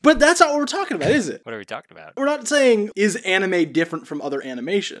But that's not what we're talking about, is it? What are we talking about? We're not saying, is anime different from other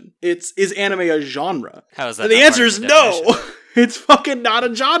animation? It's, is anime a genre? How is that? And the not answer part is of the no. definition? It's fucking not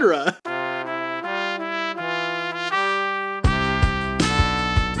a genre.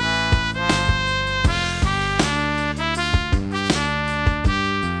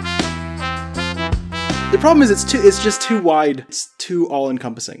 The problem is it's just too wide. It's too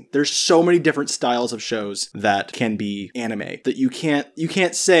all-encompassing. There's so many different styles of shows that can be anime that you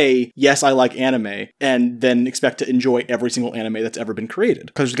can't say, yes, I like anime, and then expect to enjoy every single anime that's ever been created.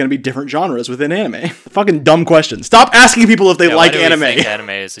 Because there's going to be different genres within anime. Fucking dumb question. Stop asking people if they like why do anime. we think anime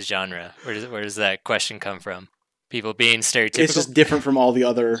is a genre? Where does that question come from? People being stereotypical? It's just different from all the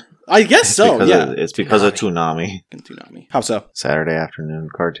other... I guess so, yeah. It's because of Toonami. Toonami. How so? Saturday afternoon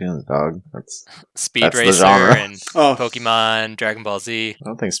cartoons, dog. That's Speed the Racer genre. and Oh. Pokemon, Dragon Ball Z. I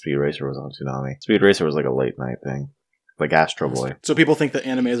don't think Speed Racer was on Toonami. Speed Racer was like a late night thing. Like Astro Boy. So people think that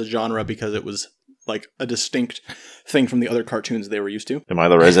anime is a genre because it was like a distinct thing from the other cartoons they were used to. Am I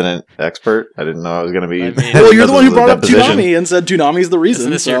the resident expert? I didn't know I was going to be... I mean- Well, you're the one who because brought of up deposition. Toonami and said Toonami's the reason.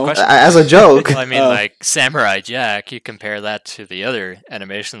 Isn't this your so- question? As a joke. Well, I mean, Oh. like Samurai Jack, you compare that to the other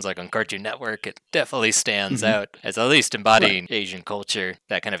animations like on Cartoon Network, it definitely stands out as at least embodying Asian culture,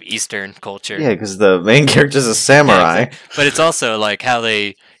 that kind of Eastern culture. Yeah, because the main character's a samurai. Yeah, exactly. But it's also like how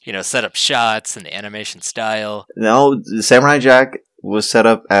they, set up shots and the animation style. No, Samurai Jack was set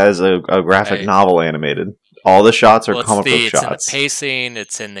up as a graphic Right. novel animated. All the shots are comic book it's shots. in the pacing,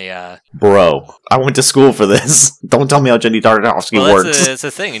 it's in the... Bro, I went to school for this. Don't tell me how Jenny Tartakovsky works. It's a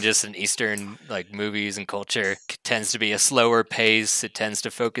thing, just in Eastern movies and culture. It tends to be a slower pace, it tends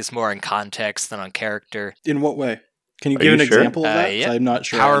to focus more on context than on character. In what way? Can you Are give you an sure? example of that? 'Cause Yeah. I'm not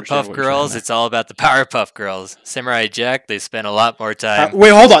sure. I understand Powerpuff what you're Girls, saying it's all about the Powerpuff Girls. Samurai Jack, they spend a lot more there. time.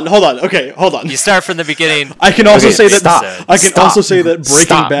 Wait, hold on. Okay, hold on. You start from the beginning. I can also Okay, say that. stop. I can Stop. also say that Breaking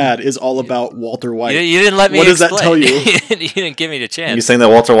Stop. Bad is all about Walter White. You didn't let me What does that explain. tell you? You didn't give me the chance. You saying that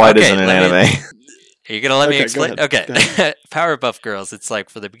Walter White Okay, isn't an let me- anime? Are you going to let me Okay, go explain? ahead. Okay. Go ahead. Powerpuff Girls, it's like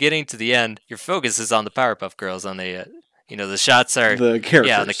from the beginning to the end, your focus is on the Powerpuff Girls, on the, the shots are... The characters.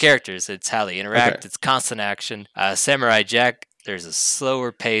 Yeah, on the characters. It's how they interact. Okay. It's constant action. Samurai Jack, there's a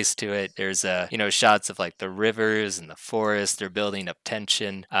slower pace to it. There's shots of like the rivers and the forest. They're building up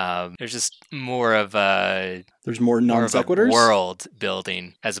tension. There's just more of a There's more non more of a sequiturs. world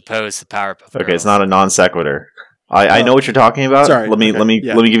building as opposed to Powerpuff Girls. Okay, it's not a non sequitur. I know what you're talking about. Sorry, Let me okay,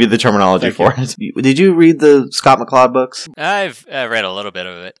 yeah. let me give you the terminology Thank for it. Did you read the Scott McCloud books? I've read a little bit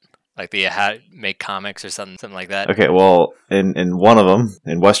of it, like the how to make comics or something like that. Okay, well, in one of them,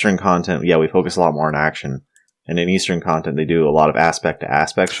 in Western content, yeah, we focus a lot more on action. And in Eastern content, they do a lot of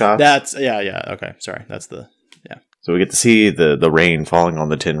aspect-to-aspect shots. That's yeah. Okay, sorry. That's the So we get to see the rain falling on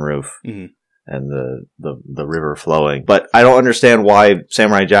the tin roof Mhm. and the river flowing. But I don't understand why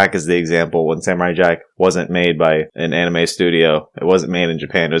Samurai Jack is the example when Samurai Jack wasn't made by an anime studio. It wasn't made in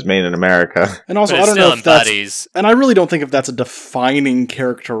Japan. It was made in America. and also But I it don't still know if that's embodies. and I really don't think if that's a defining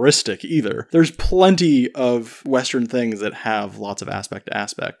characteristic either. There's plenty of Western things that have lots of aspect to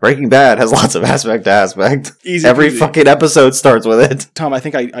aspect. Breaking Bad has lots of aspect-to-aspect. Easy Every peasy. fucking episode starts with it. Tom, I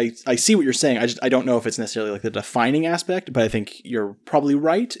think I see what you're saying. I don't know if it's necessarily like the defining aspect, but I think you're probably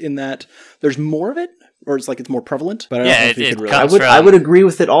right in that there's more of it, or it's like it's more prevalent. But I don't Yeah, know if you it could really. comes- I would agree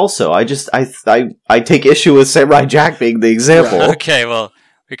with it also. I take issue with Samurai Jack being the example. Okay, well,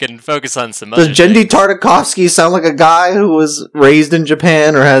 we can focus on some Does other Jendi things. Tartakovsky sound like a guy who was raised in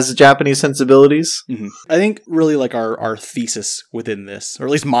Japan or has Japanese sensibilities? Mhm. I think really like our thesis within this, or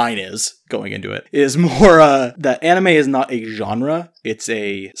at least mine is going into it, is more that anime is not a genre; it's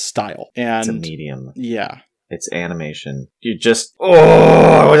a style, and It's a medium. yeah. It's animation. You just... Oh,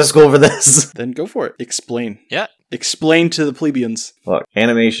 I went to school for this. Then go for it. Explain. Yeah. Explain to the plebeians. Look,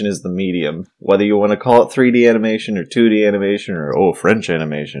 animation is the medium. Whether you want to call it 3D animation or 2D animation or French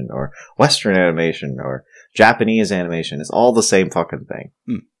animation or Western animation or Japanese animation, it's all the same fucking thing.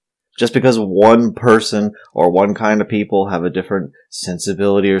 Hmm. Just because one person or one kind of people have a different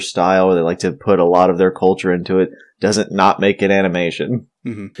sensibility or style, or they like to put a lot of their culture into it, doesn't not make it animation.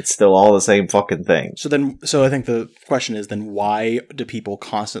 Mm-hmm. It's still all the same fucking thing. So I think the question is then why do people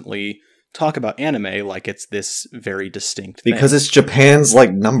constantly talk about anime like it's this very distinct thing? Because it's Japan's,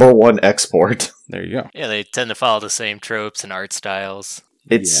 #1 export. There you go. Yeah, they tend to follow the same tropes and art styles.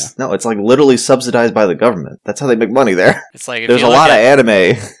 It's literally subsidized by the government. That's how they make money there. It's like There's a lot of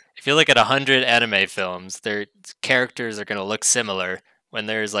anime. If you look at 100 anime films, their characters are going to look similar, when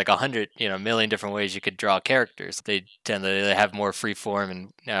there's like 100, million different ways you could draw characters. They tend to have more free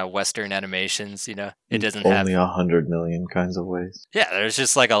form and Western animations. It doesn't have only 100 million kinds of ways. Yeah, there's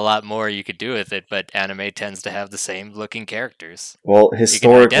just like a lot more you could do with it, but anime tends to have the same looking characters. Well,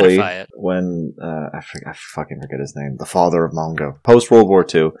 historically, identify it. when I fucking forget his name, the father of manga, post World War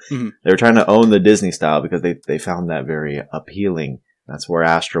II, Mhm. they were trying to own the Disney style because they found that very appealing. That's where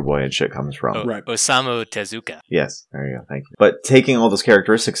Astro Boy and shit comes from. Right. Osamu Tezuka. Yes, there you go. Thank you. But taking all those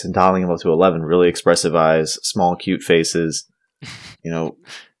characteristics and dialing them up to 11, really expressive eyes, small, cute faces,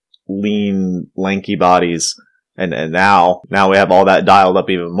 lean, lanky bodies. And now we have all that dialed up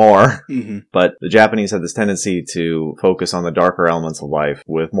even more. Mm-hmm. But the Japanese have this tendency to focus on the darker elements of life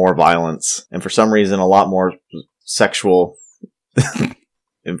with more violence. And for some reason, a lot more sexual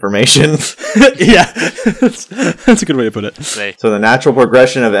information. Yeah, that's a good way to put it. Say, So the natural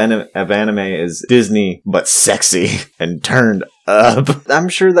progression of anime is Disney, but sexy and turned up. I'm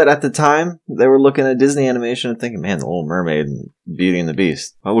sure that at the time, they were looking at Disney animation and thinking, man, The Little Mermaid and Beauty and the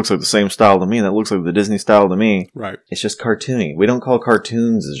Beast. That looks like the same style to me. That looks like the Disney style to me. Right. It's just cartoony. We don't call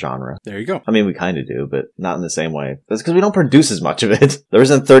cartoons a genre. There you go. I mean, we kind of do, but not in the same way. That's because we don't produce as much of it. There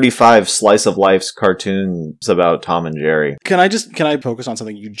isn't 35 slice of life's cartoons about Tom and Jerry. Can I focus on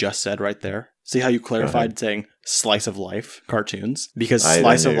something you just said right there? See how you clarified saying slice of life cartoons? Because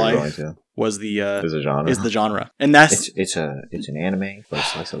slice of life was the is a genre. is the genre. And that's It's an anime, but a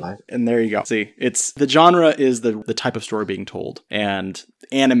slice of life. and there you go. See, it's the genre is the type of story being told, and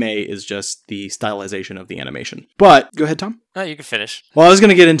anime is just the stylization of the animation. But go ahead, Tom. oh, you can finish. Well, I was going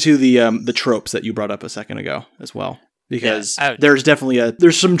to get into the tropes that you brought up a second ago as well, because Yeah, there's definitely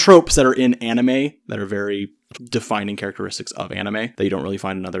there's some tropes that are in anime that are very defining characteristics of anime that you don't really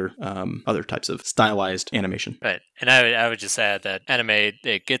find in other types of stylized animation. Right. And I would just add that anime,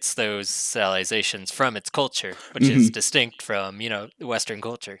 it gets those stylizations from its culture, which is distinct from, Western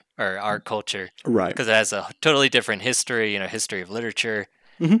culture or our culture, Right. because it has a totally different history, history of literature,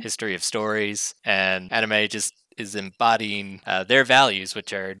 history of stories, and anime just is embodying their values,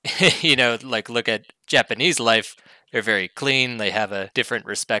 which are, like look at Japanese life. They're very clean. They have a different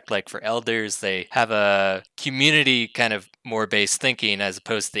respect, like for elders. They have a community kind of more based thinking as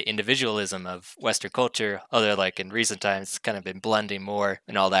opposed to the individualism of Western culture. Although, like in recent times, it's kind of been blending more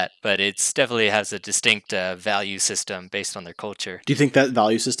and all that. But it's definitely has a distinct value system based on their culture. Do you think that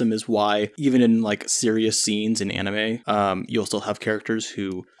value system is why, even in like serious scenes in anime, you'll still have characters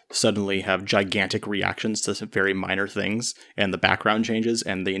who suddenly have gigantic reactions to some very minor things, and the background changes,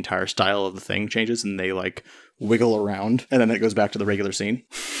 and the entire style of the thing changes, and they like wiggle around, and then it goes back to the regular scene?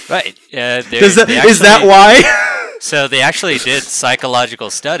 Right. Is that why? So they actually did psychological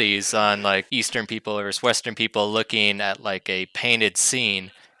studies on like Eastern people versus Western people looking at like a painted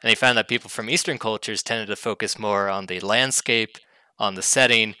scene. And they found that people from Eastern cultures tended to focus more on the landscape, on the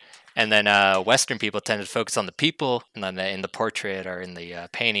setting. And then Western people tended to focus on the people and then in the portrait or in the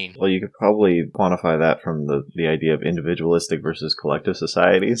painting. Well, you could probably quantify that from the idea of individualistic versus collective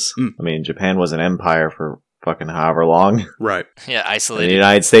societies. I mean, Japan was an empire for fucking however long. Right. Yeah, And isolated. the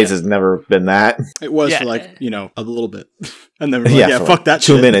United States has never been that. It was Yeah. for like, a little bit. And then we're like, for fuck like that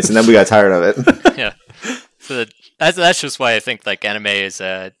 2 shit. minutes, and then we got tired of it. Yeah. So that's just why I think like anime is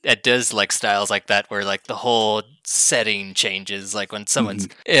it does like styles like that where like the whole setting changes. Like when someone's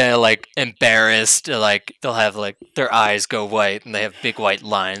like embarrassed, like they'll have like their eyes go white and they have big white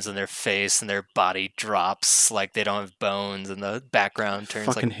lines on their face and their body drops like they don't have bones and the background turns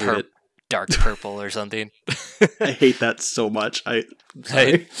Fucking like hate it. dark purple or something. I hate that so much. Right.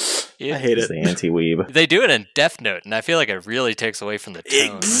 I hate It's it. the anti-weeb. They do it in Death Note, and I feel like it really takes away from the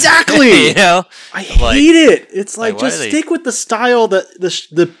tone. Exactly. You know? I Like- hate it. It's like, like, why just do they- stick with the style that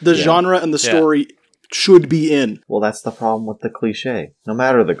the genre and the Yeah. story should be in. Well, that's the problem with the cliche. No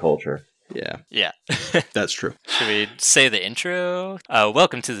matter the culture. Yeah, Yeah. that's true. Should we say the intro?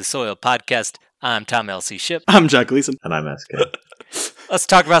 Welcome to the Soil Podcast. I'm Tom L.C. Ship. I'm Jack Gleason. And I'm SK. Let's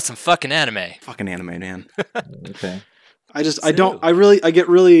talk about some fucking anime. Fucking anime, man. Okay. I get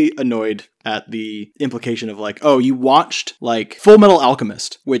really annoyed at the implication of like, oh, you watched like Full Metal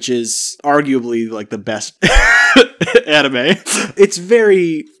Alchemist, which is arguably like the best anime. It's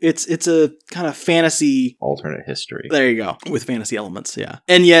a kind of fantasy. Alternate history. There you go. With fantasy elements, yeah.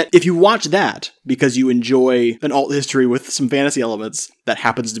 And yet, if you watch that because you enjoy an alt history with some fantasy elements that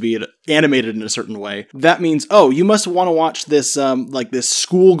happens to be animated in a certain way, that means, oh, you must want to watch this, like this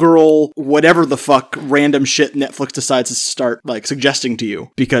schoolgirl, whatever the fuck random shit Netflix decides to start like suggesting to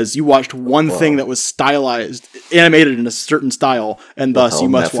you because you watched one thing that was stylized, animated in a certain style, and thus you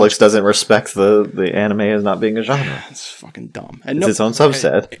must Netflix watch. doesn't respect the anime as not being a genre. It's fucking dumb. And It's its own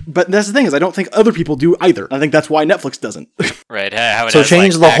subset. but that's the thing is, I don't think other people do either. I think that's why Netflix doesn't. Right. How it So has,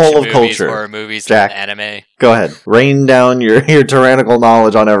 change like, the whole action of movies, culture. horror movies, Jack. and anime. Go ahead, rain down your tyrannical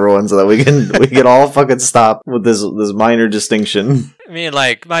knowledge on everyone so that we can all fucking stop with this minor distinction. I mean,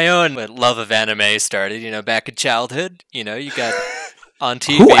 like, my own love of anime started, back in childhood. You got on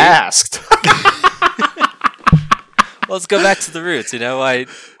TV. Who asked? Let's go back to the roots.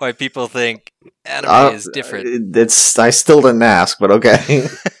 Why people think anime is different. I still didn't ask, but okay.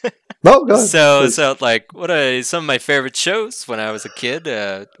 No, go ahead. So like, what are some of my favorite shows when I was a kid?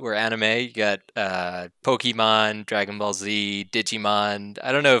 Were anime. You got Pokemon, Dragon Ball Z, Digimon.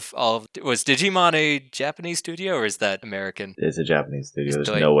 I don't know if was Digimon a Japanese studio or is that American? It's a Japanese studio. There's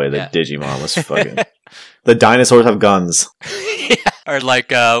Like, no way that yeah. Digimon was fucking. The dinosaurs have guns. Yeah. Or like,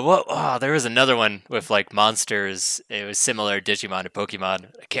 there was another one with like monsters. It was similar to Digimon to Pokemon.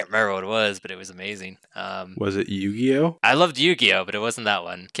 I can't remember what it was, but it was amazing. Was it Yu-Gi-Oh? I loved Yu-Gi-Oh, but it wasn't that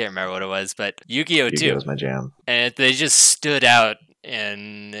one. Can't remember what it was, but Yu-Gi-Oh too. Yu-Gi-Oh was my jam. And they just stood out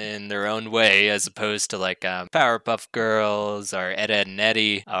in their own way, as opposed to like Powerpuff Girls or Ed, Edd and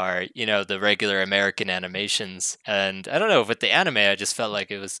Eddie, or the regular American animations. And I don't know, with the anime, I just felt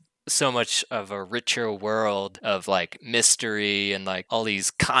like it was so much of a richer world of like mystery and like all these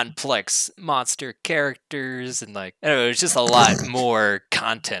complex monster characters, and like I don't know, it was just a lot more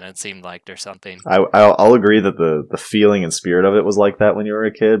content, it seemed like, or something. I'll agree that the feeling and spirit of it was like that when you were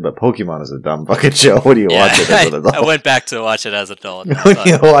a kid, but Pokemon is a dumb fucking show. What do you watch it as an adult? I went back to watch it as an adult. You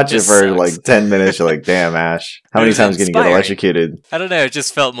watch it for sucks. like 10 minutes, you're like, damn, Ash. How It many was times can you get inspiring. electrocuted? I don't know, it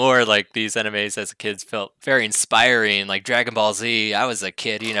just felt more like these animes as a kid felt very inspiring. Like Dragon Ball Z, I was a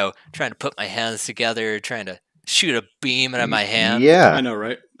kid, trying to put my hands together, trying to shoot a beam out of my hand. Yeah. I know,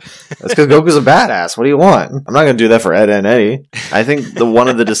 right? That's because Goku's a badass. What do you want? I'm not going to do that for Ed and Eddie. I think one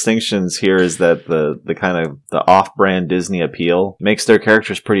of the distinctions here is that the kind of the off-brand Disney appeal makes their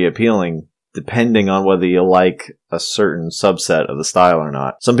characters pretty appealing, depending on whether you like a certain subset of the style or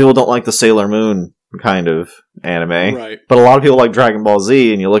not. Some people don't like the Sailor Moon kind of anime, Right. but a lot of people like Dragon Ball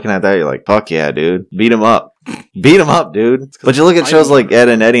Z, and you're looking at that, you're like, fuck yeah, dude. Beat 'em up. Beat 'em up, dude. But you look at shows like Ed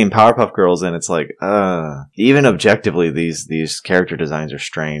and Eddie and Powerpuff Girls, and it's like, even objectively, these character designs are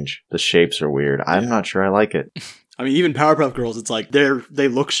strange. The shapes are weird. I'm not sure I like it. I mean, even Powerpuff Girls, it's like they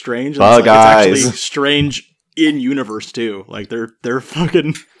look strange. And Bug it's actually eyes. strange in universe too. Like they're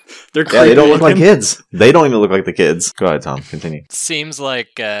fucking they're creepy Yeah, they don't look like looking. kids. They don't even look like the kids. Go ahead, Tom. Continue. Seems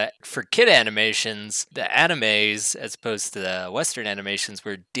like for kid animations, the animes, as opposed to the Western animations,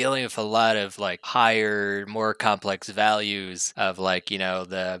 were dealing with a lot of like higher, more complex values of like,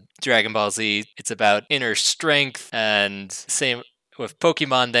 the Dragon Ball Z, it's about inner strength, and same with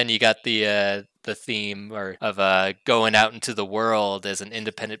Pokemon, then you got the theme of going out into the world as an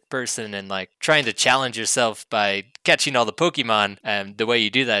independent person and like trying to challenge yourself by catching all the Pokemon. And the way you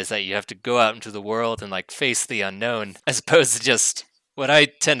do that is that you have to go out into the world and like face the unknown, as opposed to just what I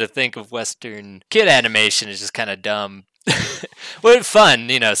tend to think of Western kid animation is just kind of dumb. Well, it's fun,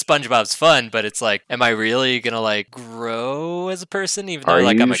 SpongeBob's fun, but it's like, am I really gonna like grow as a person, even though Are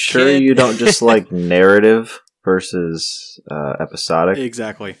like you I'm a sure kid? you don't just like narrative versus episodic?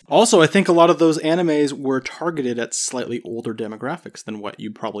 Exactly. Also, I think a lot of those animes were targeted at slightly older demographics than what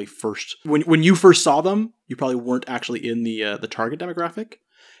you probably first when you first saw them. You probably weren't actually in the target demographic,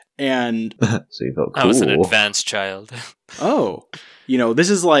 and So you felt cool. I was an advanced child. this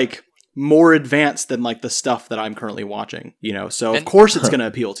is like more advanced than like the stuff that I'm currently watching, so of And- course it's going to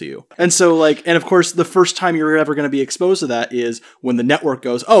appeal to you. And so and of course the first time you're ever going to be exposed to that is when the network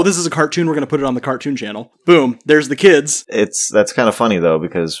goes, oh, this is a cartoon, we're going to put it on the Cartoon Channel. Boom, there's the kids. That's kind of funny though,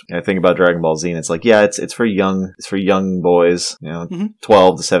 because I think about Dragon Ball Z and it's like, yeah, it's for young boys,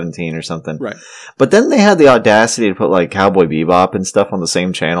 12 to 17 or something. Right. But then they had the audacity to put like Cowboy Bebop and stuff on the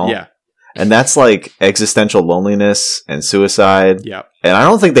same channel. Yeah. And that's like existential loneliness and suicide. Yeah. And I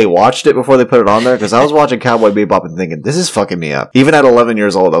don't think they watched it before they put it on there, because I was watching Cowboy Bebop and thinking, this is fucking me up. Even at 11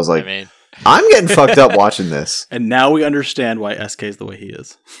 years old, I was like, I mean, I'm getting fucked up watching this. And now we understand why SK is the way he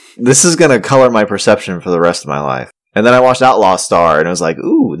is. This is going to color my perception for the rest of my life. And then I watched Outlaw Star and I was like,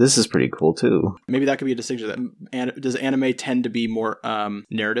 ooh, this is pretty cool too. Maybe that could be a distinction. Does anime tend to be more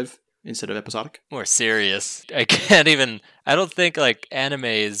narrative instead of episodic? more serious. I don't think like anime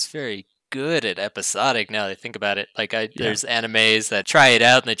is very good at episodic now that I think about it. Like, there's animes that try it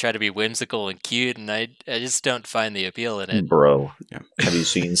out and they try to be whimsical and cute, and I just don't find the appeal in it. Bro, have you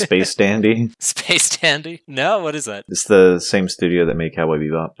seen Space Dandy? Space Dandy? No, what is that? It's the same studio that made Cowboy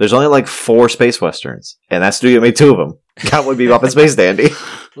Bebop. There's only like 4 space westerns, and that studio made 2 of them. Cowboy Bebop and Space Dandy.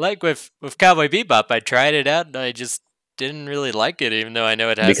 Like with Cowboy Bebop, I tried it out and I just didn't really like it, even though I know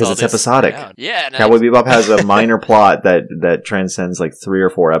it has because all it's this episodic. around. Yeah, Cowboy Bebop has a minor plot that transcends like 3 or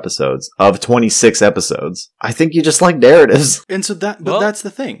 4 episodes of 26 episodes. I think you just like narratives. And so that's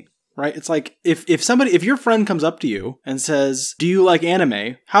the thing, right? It's like if your friend comes up to you and says, "Do you like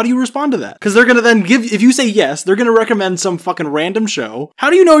anime?" How do you respond to that? Because they're gonna then if you say yes, they're gonna recommend some fucking random show. How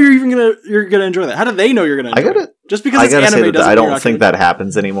do you know you're gonna enjoy that? How do they know you're gonna enjoy it? Just because it's anime doesn't. I don't think that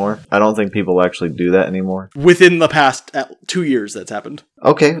happens anymore. I don't think people actually do that anymore. Within the past 2 years, that's happened.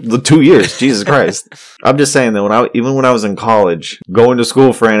 Okay, the 2 years, Jesus Christ! I'm just saying that even when I was in college, going to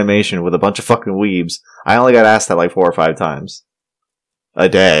school for animation with a bunch of fucking weebs, I only got asked that like 4 or 5 times a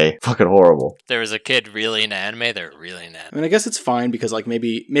day. Fucking horrible. There was a kid really into anime. They're really into anime. I mean, I guess it's fine because like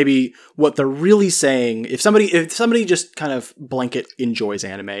maybe what they're really saying, if somebody just kind of blanket enjoys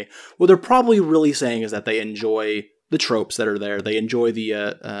anime, what they're probably really saying is that they enjoy the tropes that are there. They enjoy the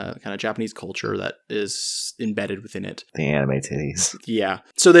kind of Japanese culture that is embedded within it. The anime titties. Yeah.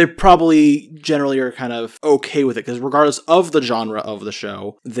 So they probably generally are kind of okay with it because regardless of the genre of the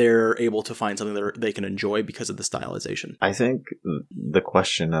show, they're able to find something that they can enjoy because of the stylization. I think the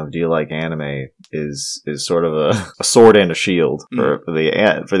question of do you like anime is sort of a sword and a shield for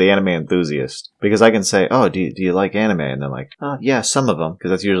the anime enthusiast. Because I can say, oh, do you like anime? And they're like, oh, yeah, some of them.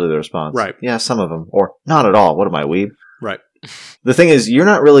 Because that's usually the response. Right. Yeah, some of them. Or not at all. What am I, weeb? Right. The thing is, you're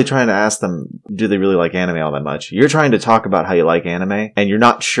not really trying to ask them, do they really like anime all that much? You're trying to talk about how you like anime, and you're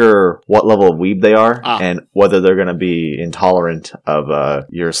not sure what level of weeb they are, and whether they're going to be intolerant of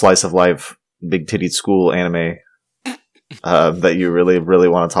your slice of life, big tittied school anime that you really, really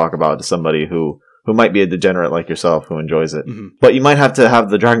want to talk about to somebody who might be a degenerate like yourself who enjoys it. Mm-hmm. But you might have to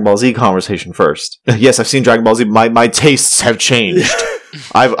have the Dragon Ball Z conversation first. Yes, I've seen Dragon Ball Z. My tastes have changed.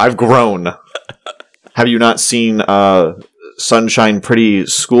 I've grown. Have you not seen Sunshine Pretty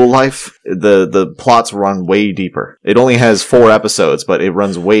School Life? The plots run way deeper. It only has 4 episodes, but it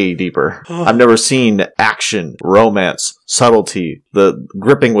runs way deeper. I've never seen action, romance, subtlety, the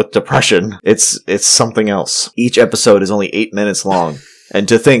gripping with depression. It's something else. Each episode is only 8 minutes long. And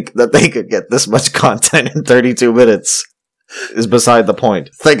to think that they could get this much content in 32 minutes is beside the point.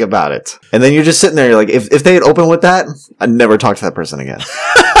 Think about it. And then you're just sitting there, you're like, if they had opened with that, I'd never talk to that person again.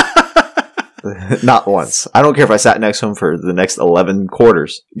 Not once. I don't care if I sat next to him for the next 11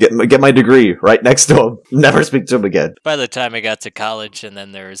 quarters. Get my degree right next to him. Never speak to him again. By the time I got to college, and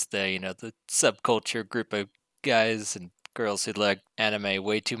then there was the subculture group of guys and girls who like anime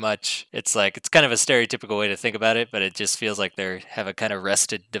way too much. It's kind of a stereotypical way to think about it, but it just feels like they have a kind of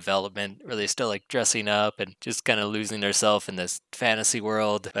rested development where they still like dressing up and just kind of losing themselves in this fantasy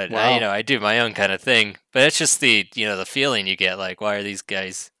world. But wow. I do my own kind of thing. But it's just the feeling you get, like, why are these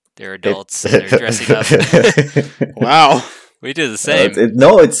guys? They're adults and they're dressing up. Wow. We do the same.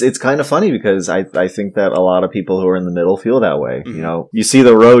 It's kind of funny because I think that a lot of people who are in the middle feel that way. Mm-hmm. You see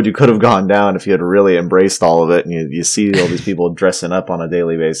the road you could have gone down if you had really embraced all of it, and you see all these people dressing up on a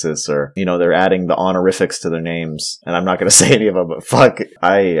daily basis, or they're adding the honorifics to their names. And I'm not going to say any of them, but fuck,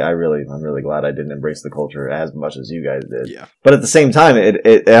 I'm really glad I didn't embrace the culture as much as you guys did. Yeah. But at the same time,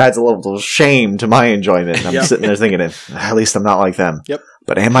 it adds a level of shame to my enjoyment. And I'm sitting there thinking, at least I'm not like them. Yep.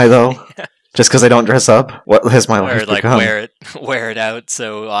 But am I though? Just because I don't dress up? What has my life become? Wear it out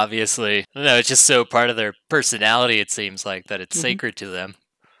so obviously. I don't know, it's just so part of their personality, it seems like, that it's sacred to them.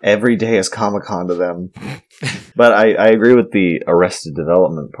 Every day is Comic-Con to them. But I agree with the Arrested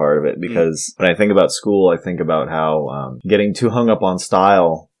Development part of it, because when I think about school, I think about how getting too hung up on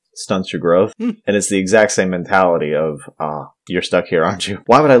style stunts your growth. And it's the exact same mentality of, you're stuck here, aren't you?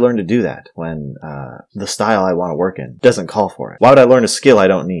 Why would I learn to do that when the style I want to work in doesn't call for it? Why would I learn a skill I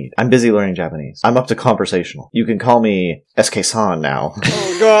don't need? I'm busy learning Japanese. I'm up to conversational. You can call me SK-san now.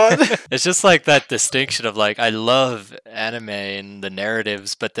 Oh, God. It's just like that distinction of, like, I love anime and the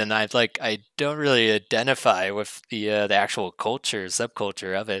narratives, but then I don't really identify with the actual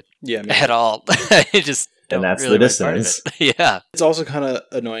subculture of it at all. It just... And that's really the dissonance. Yeah. It's also kind of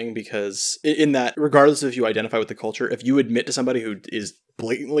annoying because in that, regardless if you identify with the culture, if you admit to somebody who is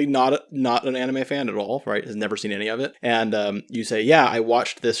blatantly not an anime fan at all, right, has never seen any of it, and you say, yeah, I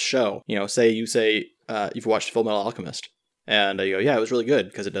watched this show, say you've watched Full Metal Alchemist, and you go, yeah, it was really good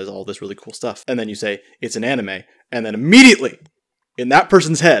because it does all this really cool stuff, and then you say, it's an anime, and then immediately, in that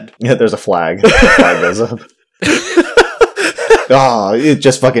person's head... Yeah, there's a flag. The flag goes up. Oh, it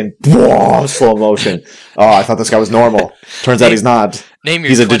just fucking slow motion. Oh, I thought this guy was normal. Turns out he's not. Name your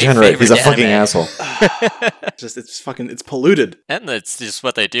He's a 20 degenerate. He's a favorite fucking anime. asshole. It's polluted. And that's just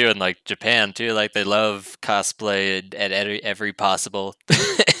what they do in like Japan too. Like they love cosplay at every possible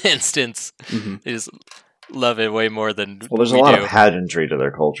instance. Mm-hmm. They just love it way more than Well, there's a we lot do. of pageantry to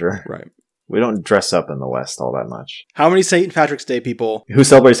their culture. Right. We don't dress up in the West all that much. How many St. Patrick's Day people? Who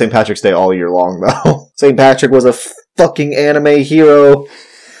celebrates St. Patrick's Day all year long, though? St. Patrick was a fucking anime hero.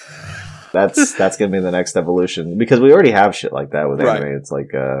 That's gonna be the next evolution, because we already have shit like that with anime. Right. It's like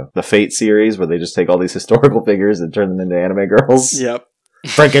the Fate series, where they just take all these historical figures and turn them into anime girls. Yep.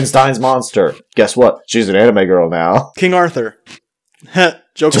 Frankenstein's monster. Guess what? She's an anime girl now. King Arthur.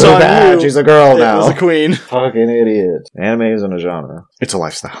 Joke's Too on bad, you. she's a girl It now. was a queen. Fucking idiot. Anime isn't a genre. It's a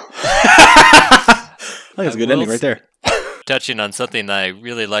lifestyle. I think that's a good will ending right there. Touching on something that I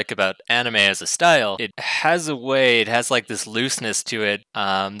really like about anime as a style, it has a way, it has like this looseness to it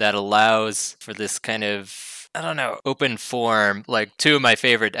that allows for this kind of, I don't know, open form. Like two of my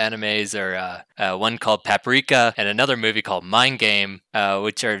favorite animes are one called Paprika and another movie called Mind Game,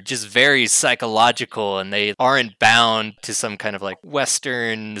 which are just very psychological, and they aren't bound to some kind of like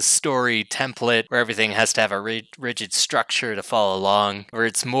Western story template where everything has to have a rigid structure to follow along, where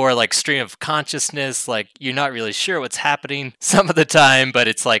it's more like stream of consciousness, like you're not really sure what's happening some of the time, but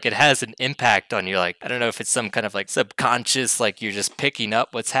it's like it has an impact on you. Like, I don't know if it's some kind of like subconscious, like you're just picking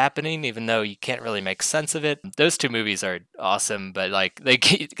up what's happening, even though you can't really make sense of it. Those two movies are awesome, but like they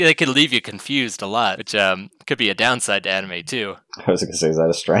could leave you confused a lot, which could be a downside to anime too. I was gonna say, is that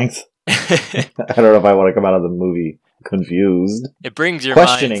a strength? I don't know if I want to come out of the movie confused. It brings your mind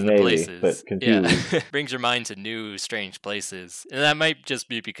to Questioning, the maybe, places. but confused. Yeah. Brings your mind to new, strange places. And that might just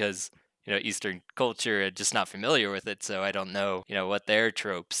be because, you know, Eastern culture, I'm just not familiar with it, so I don't know, you know, what their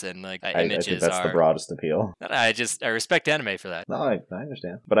tropes and like I images think that's are. the broadest appeal. I respect anime for that. No, I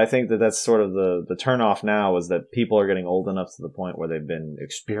understand. But I think that that's sort of the turnoff now, is that people are getting old enough to the point where they've been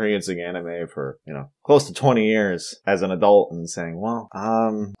experiencing anime for, you know, close to 20 years as an adult, and saying, well,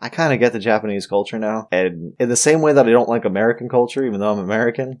 I kind of get the Japanese culture now. And in the same way that I don't like American culture, even though I'm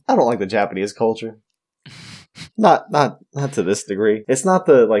American, I don't like the Japanese culture. Not to this degree. It's not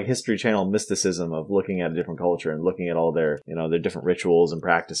the like History Channel mysticism of looking at a different culture and looking at all their, you know, their different rituals and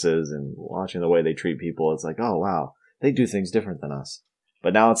practices and watching the way they treat people. It's like, oh wow, they do things different than us.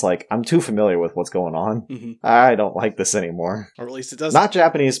 But now it's like, I'm too familiar with what's going on. Mm-hmm. I don't like this anymore. Or at least it does. Not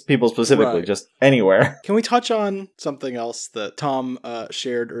Japanese people specifically, Right. just anywhere. Can we touch on something else that Tom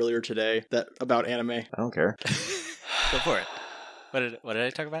shared earlier today about anime? I don't care. Go for it. What did I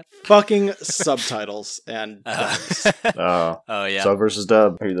talk about? Fucking subtitles and dubs. Oh yeah. Sub versus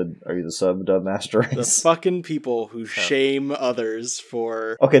dub. Are you the sub dub master The race? fucking people who shame others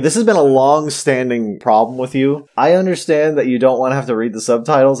for... Okay, this has been a long-standing problem with you. I understand that you don't want to have to read the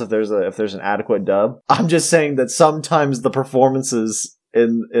subtitles if there's an adequate dub. I'm just saying that sometimes the performances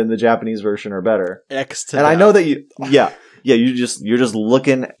in the Japanese version are better. X to And I dub. know that you're just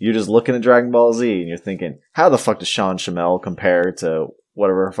looking at Dragon Ball Z and you're thinking, how the fuck does Sean Shamel compare to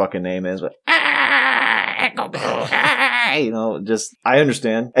whatever her fucking name is? But you know, just I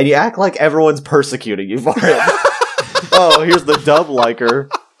understand. And you act like everyone's persecuting you for it. Oh, here's the dub liker.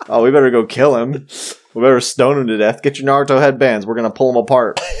 Oh, we better go kill him. We better stone him to death. Get your Naruto headbands. We're gonna pull him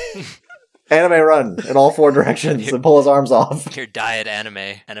apart. Anime run in all four directions and pull his arms off. Your diet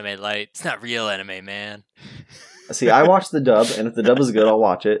anime light. It's not real anime, man. See, I watch the dub, and if the dub is good, I'll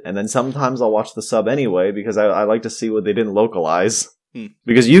watch it. And then sometimes I'll watch the sub anyway, because I like to see what they didn't localize.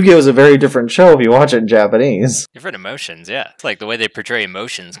 Because Yu-Gi-Oh! Is a very different show if you watch it in Japanese. Different emotions, yeah. It's like the way they portray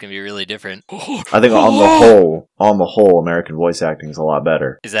emotions can be really different. I think on the whole, American voice acting is a lot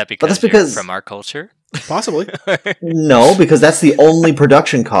better. Is that that's you're because- from our culture? Possibly. No, because that's the only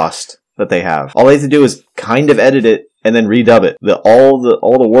production cost that they have. All they have to do is kind of edit it and then redub it. All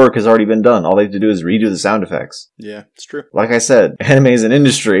the work has already been done. All they have to do is redo the sound effects. Yeah, it's true. Like I said, anime is an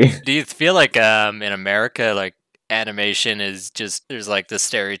industry. Do you feel like in America, like animation is just, there's like the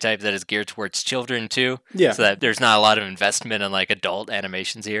stereotype that is geared towards children too? Yeah. So that there's not a lot of investment in like adult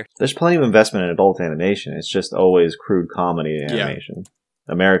animations here? There's plenty of investment in adult animation. It's just always crude comedy animation.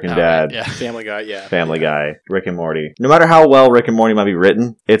 American Dad, Right, yeah. Family Guy, yeah. Family Guy, Rick and Morty. No matter how well Rick and Morty might be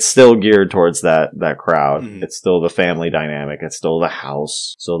written, it's still geared towards that crowd. Mhm. It's still the family dynamic. It's still the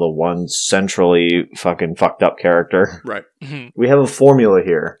house. So the one centrally fucking fucked up character. Right. We have a formula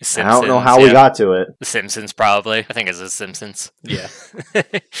here. The I don't know Simpsons, how we yeah. got to it. The Simpsons, probably. I think it's The Simpsons. Yeah.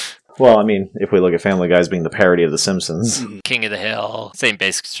 Well, I mean, if we look at Family Guy as being the parody of The Simpsons. King of the Hill, same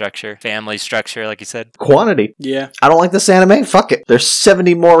basic structure, family structure, like you said. Quantity. Yeah. I don't like this anime? Fuck it. There's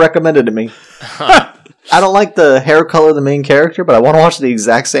 70 more recommended to me. I don't like the hair color of the main character, but I want to watch the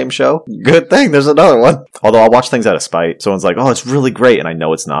exact same show. Good thing there's another one. Although I'll watch things out of spite. Someone's like, oh, it's really great, and I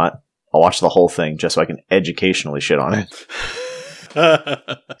know it's not. I'll watch the whole thing just so I can educationally shit on it.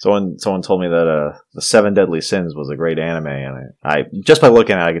 Someone told me that the Seven Deadly Sins was a great anime, and I just by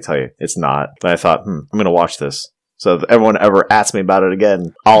looking at it, I could tell you it's not. But I thought, I'm going to watch this. So if everyone ever asks me about it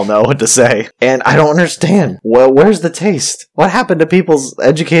again, I'll know what to say. And I don't understand. Well, where's the taste? What happened to people's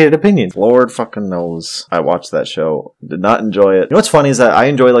educated opinions? Lord fucking knows. I watched that show. Did not enjoy it. You know what's funny is that I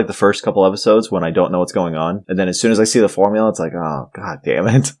enjoy like the first couple episodes when I don't know what's going on. And then as soon as I see the formula, it's like, oh, god damn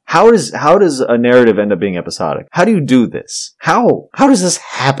it. How does a narrative end up being episodic? How do you do this? How does this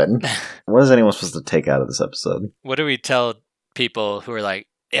happen? What is anyone supposed to take out of this episode? What do we tell people who are like,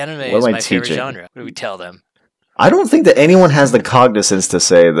 anime What is am I my favorite teaching? genre? What do we tell them? I don't think that anyone has the cognizance to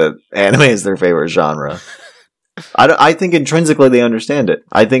say that anime is their favorite genre. I think intrinsically they understand it.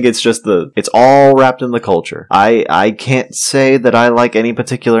 I think it's just it's all wrapped in the culture. I can't say that I like any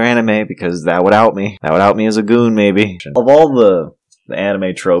particular anime because that would out me. That would out me as a goon, maybe. Of all the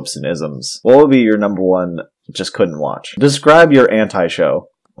anime tropes and isms, what would be your number one just couldn't watch? Describe your anti-show.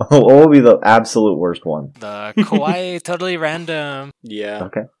 What would be the absolute worst one? The kawaii, totally random. Yeah.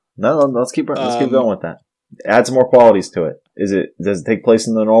 Okay. No, let's keep going with that. Add some more qualities to it. Does it take place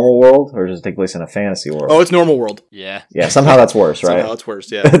in the normal world, or does it take place in a fantasy world? Oh, it's normal world. Yeah. Yeah, somehow that's worse, right? Somehow it's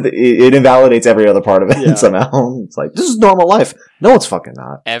worse, yeah. it invalidates every other part of it Yeah. somehow. It's like, this is normal life. No, it's fucking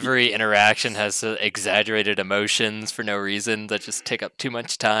not. Every interaction has exaggerated emotions for no reason that just take up too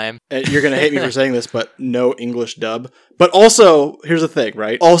much time. And you're going to hate me for saying this, but no English dub. But also, here's the thing,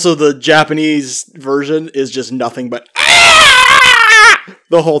 right? Also, the Japanese version is just nothing but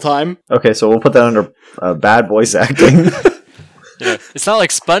the whole time. Okay, so we'll put that under bad voice acting. You know, it's not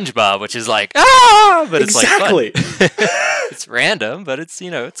like SpongeBob, which is like, but Exactly. it's like fun. It's random, but it's,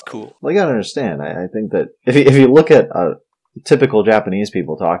 it's cool. Well, you gotta understand, I think that if you look at typical Japanese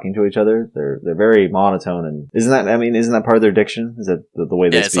people talking to each other, they're very monotone, and isn't that part of their diction? Is that the way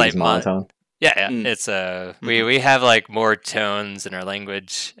they Yeah, it's speak like is monotone? Yeah. Mm. It's we have like more tones in our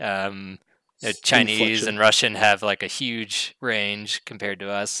language. Chinese Inflection. and Russian have like a huge range compared to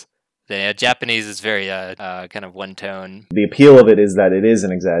us. The Japanese is very kind of one tone. The appeal of it is that it is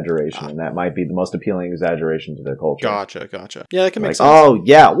an exaggeration, and that might be the most appealing exaggeration to their culture. Gotcha. Yeah, that can make Like, sense. oh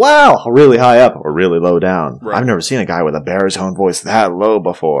yeah, wow, really high up or really low down. Right. I've never seen a guy with a baritone voice that low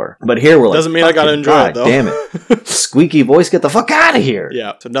before. But here we're like, Doesn't mean I gotta fucking enjoy God it, though. Damn it, squeaky voice, get the fuck out of here.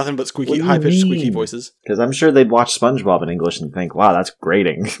 Yeah, so nothing but What squeaky, do you high-pitched squeaky mean? voices. Because I'm sure they'd watch SpongeBob in English and think, wow, that's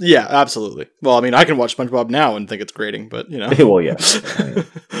grating. Yeah, absolutely. Well, I mean, I can watch SpongeBob now and think it's grating, but, Well, yeah. I mean,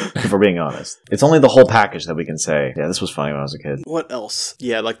 if we're being honest, it's only the whole package that we can say, yeah, this was funny when I was a kid. What else?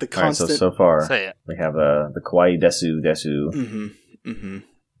 Yeah, like the All right, constant... so far, So yeah. we have the kawaii desu.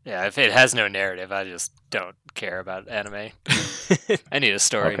 Yeah, if it has no narrative, I just don't care about anime. I need a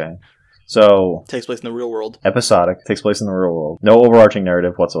story. Okay. So, Takes place in the real world. episodic, takes place in the real world. No overarching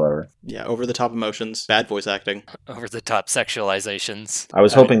narrative whatsoever. Yeah, over-the-top emotions. Bad voice acting. Over the top sexualizations. I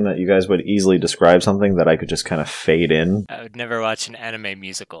was hoping that you guys would easily describe something that I could just kind of fade in. I would never watch an anime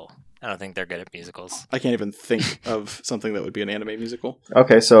musical. I don't think they're good at musicals. I can't even think of something that would be an anime musical.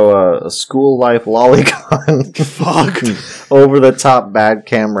 Okay, so a school life lolicon. Fuck. Over the top bad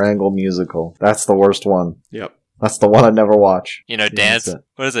camera angle musical. That's the worst one. Yep. That's the one I'd never watch. Dance. that's it.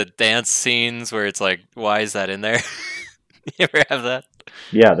 What is it? Dance scenes where it's like, why is that in there? You ever have that?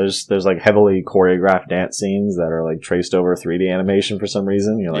 Yeah, there's like heavily choreographed dance scenes that are like traced over 3D animation for some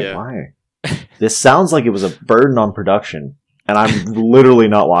reason. You're like, Yeah. why? This sounds like it was a burden on production, and I'm literally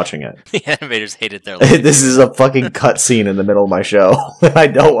not watching it. The animators hated their life. This is a fucking cutscene in the middle of my show. I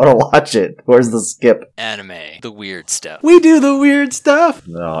don't want to watch it. Where's the skip? Anime. The weird stuff. We do the weird stuff.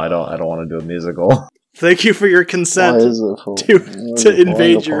 No, I don't want to do a musical. Thank you for your consent to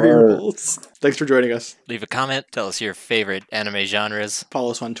invade your earballs. Thanks for joining us. Leave a comment. Tell us your favorite anime genres.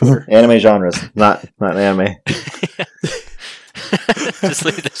 Follow us on Twitter. Anime genres, not anime. Just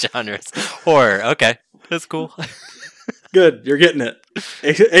leave the genres. Horror. Okay. That's cool. Good, you're getting it.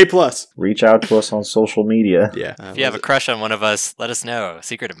 A plus. Reach out to us on social media. Yeah. If you have a crush on one of us, let us know.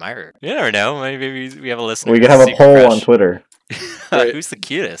 Secret admirer. You never know. Maybe we have a listener. We could with have a secret poll crush. on Twitter. Right. Who's the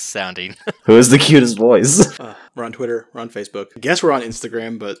cutest sounding? Who is the cutest voice? We're on Twitter. We're on Facebook. I guess we're on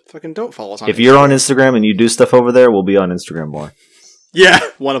Instagram, but fucking don't follow us on If you're on Instagram and you do stuff over there, we'll be on Instagram more. Yeah,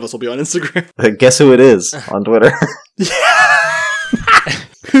 one of us will be on Instagram. Guess who it is on Twitter?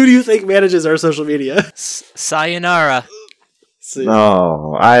 Who do you think manages our social media? Sayonara. See.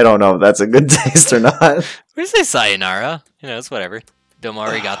 No, I don't know if that's a good taste or not. We say sayonara. It's whatever. Domo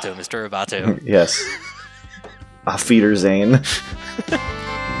arigato, Mr. Roboto. Yes. Auf Wiedersehen.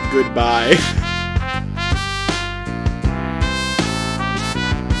 Goodbye.